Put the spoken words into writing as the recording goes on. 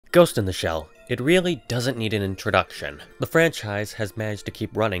Ghost in the Shell. It really doesn't need an introduction. The franchise has managed to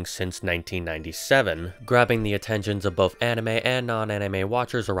keep running since 1997, grabbing the attentions of both anime and non-anime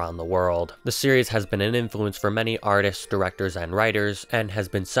watchers around the world. The series has been an influence for many artists, directors, and writers, and has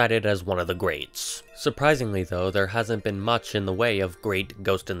been cited as one of the greats. Surprisingly though, there hasn't been much in the way of great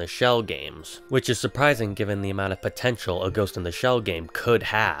Ghost in the Shell games, which is surprising given the amount of potential a Ghost in the Shell game could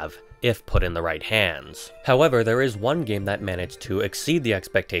have, if put in the right hands. However, there is one game that managed to exceed the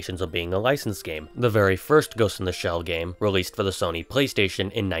expectations of being a licensed game, the very first Ghost in the Shell game, released for the Sony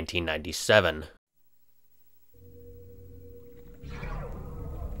PlayStation in 1997.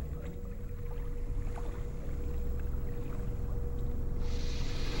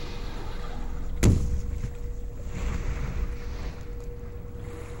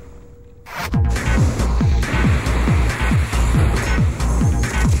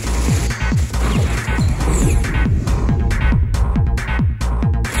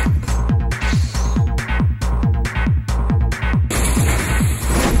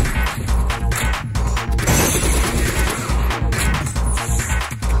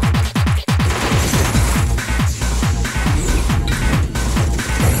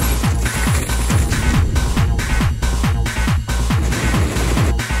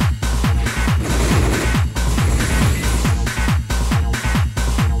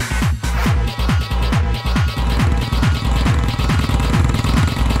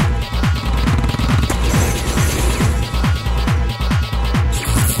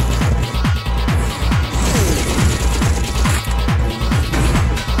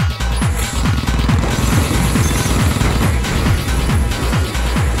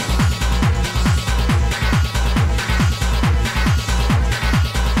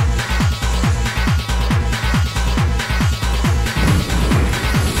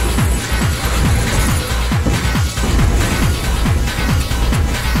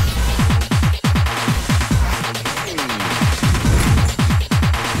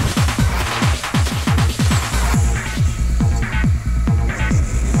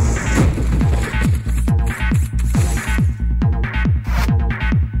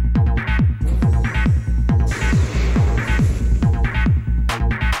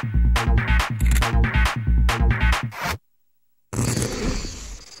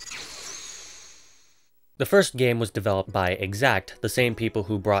 The first game was developed by Exact, the same people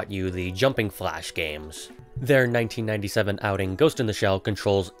who brought you the Jumping Flash games. Their 1997 outing Ghost in the Shell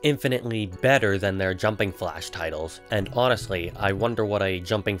controls infinitely better than their Jumping Flash titles, and honestly, I wonder what a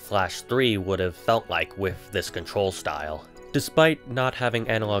Jumping Flash 3 would have felt like with this control style. Despite not having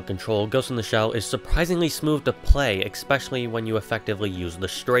analog control, Ghost in the Shell is surprisingly smooth to play, especially when you effectively use the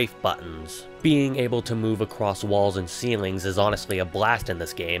strafe buttons. Being able to move across walls and ceilings is honestly a blast in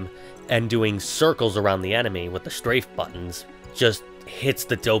this game, and doing circles around the enemy with the strafe buttons just hits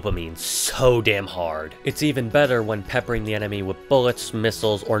the dopamine so damn hard. It's even better when peppering the enemy with bullets,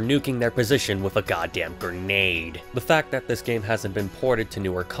 missiles, or nuking their position with a goddamn grenade. The fact that this game hasn't been ported to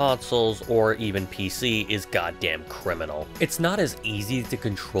newer consoles or even PC is goddamn criminal. It's not as easy to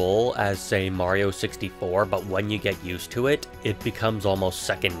control as, say, Mario 64, but when you get used to it, it becomes almost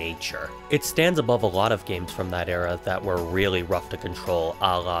second nature. It stands above a lot of games from that era that were really rough to control,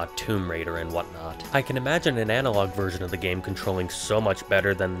 a la Tomb Raider and whatnot. I can imagine an analog version of the game controlling so much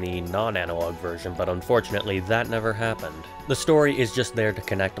better than the non-analog version, but unfortunately that never happened. The story is just there to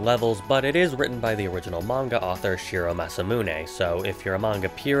connect levels, but it is written by the original manga author Shiro Masamune, so if you're a manga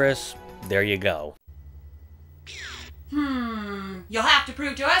purist, there you go. You'll have to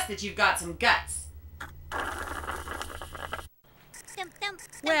prove to us that you've got some guts.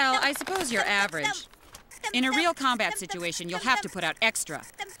 Well, I suppose you're average. In a real combat situation, you'll have to put out extra.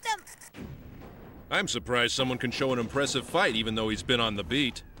 I'm surprised someone can show an impressive fight even though he's been on the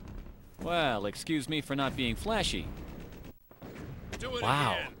beat. Well, excuse me for not being flashy. Do it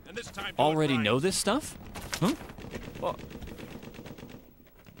Wow. again, and this time do it Already right. know this stuff? Huh? Well,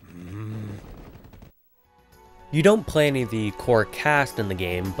 You don't play any of the core cast in the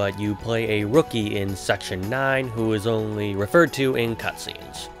game, but you play a rookie in Section 9 who is only referred to in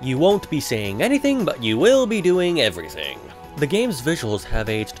cutscenes. You won't be saying anything, but you will be doing everything. The game's visuals have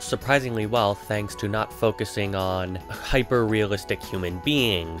aged surprisingly well thanks to not focusing on hyper-realistic human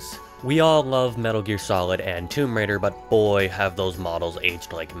beings. We all love Metal Gear Solid and Tomb Raider, but boy have those models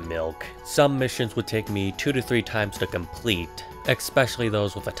aged like milk. Some missions would take me 2 to 3 times to complete, especially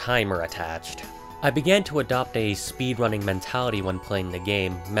those with a timer attached. I began to adopt a speedrunning mentality when playing the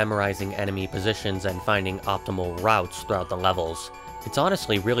game, memorizing enemy positions and finding optimal routes throughout the levels. It's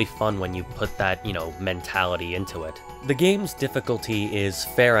honestly really fun when you put that, mentality into it. The game's difficulty is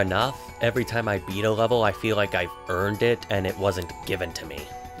fair enough. Every time I beat a level, I feel like I've earned it and it wasn't given to me.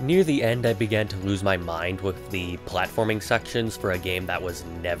 Near the end, I began to lose my mind with the platforming sections for a game that was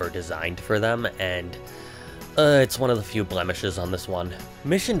never designed for them, and it's one of the few blemishes on this one.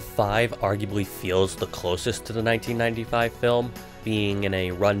 Mission 5 arguably feels the closest to the 1995 film, being in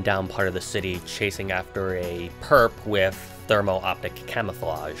a rundown part of the city chasing after a perp with thermo-optic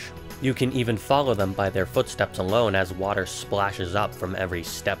camouflage. You can even follow them by their footsteps alone as water splashes up from every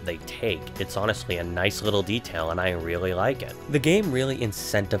step they take. It's honestly a nice little detail and I really like it. The game really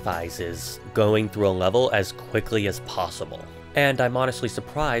incentivizes going through a level as quickly as possible. And I'm honestly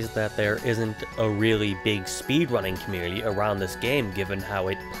surprised that there isn't a really big speedrunning community around this game given how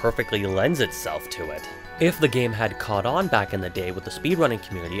it perfectly lends itself to it. If the game had caught on back in the day with the speedrunning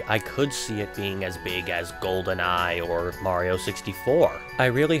community, I could see it being as big as GoldenEye or Mario 64. I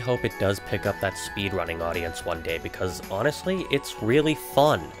really hope it does pick up that speedrunning audience one day because honestly, it's really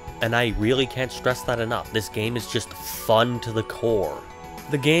fun. And I really can't stress that enough. This game is just fun to the core.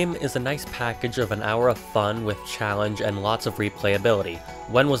 The game is a nice package of an hour of fun with challenge and lots of replayability.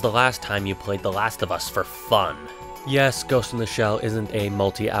 When was the last time you played The Last of Us for fun? Yes, Ghost in the Shell isn't a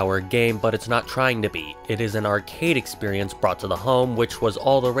multi-hour game, but it's not trying to be. It is an arcade experience brought to the home, which was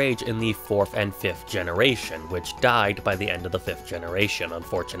all the rage in the 4th and 5th generation, which died by the end of the 5th generation,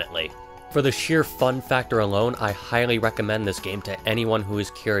 unfortunately. For the sheer fun factor alone, I highly recommend this game to anyone who is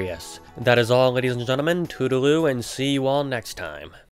curious. That is all, ladies and gentlemen, toodaloo, and see you all next time.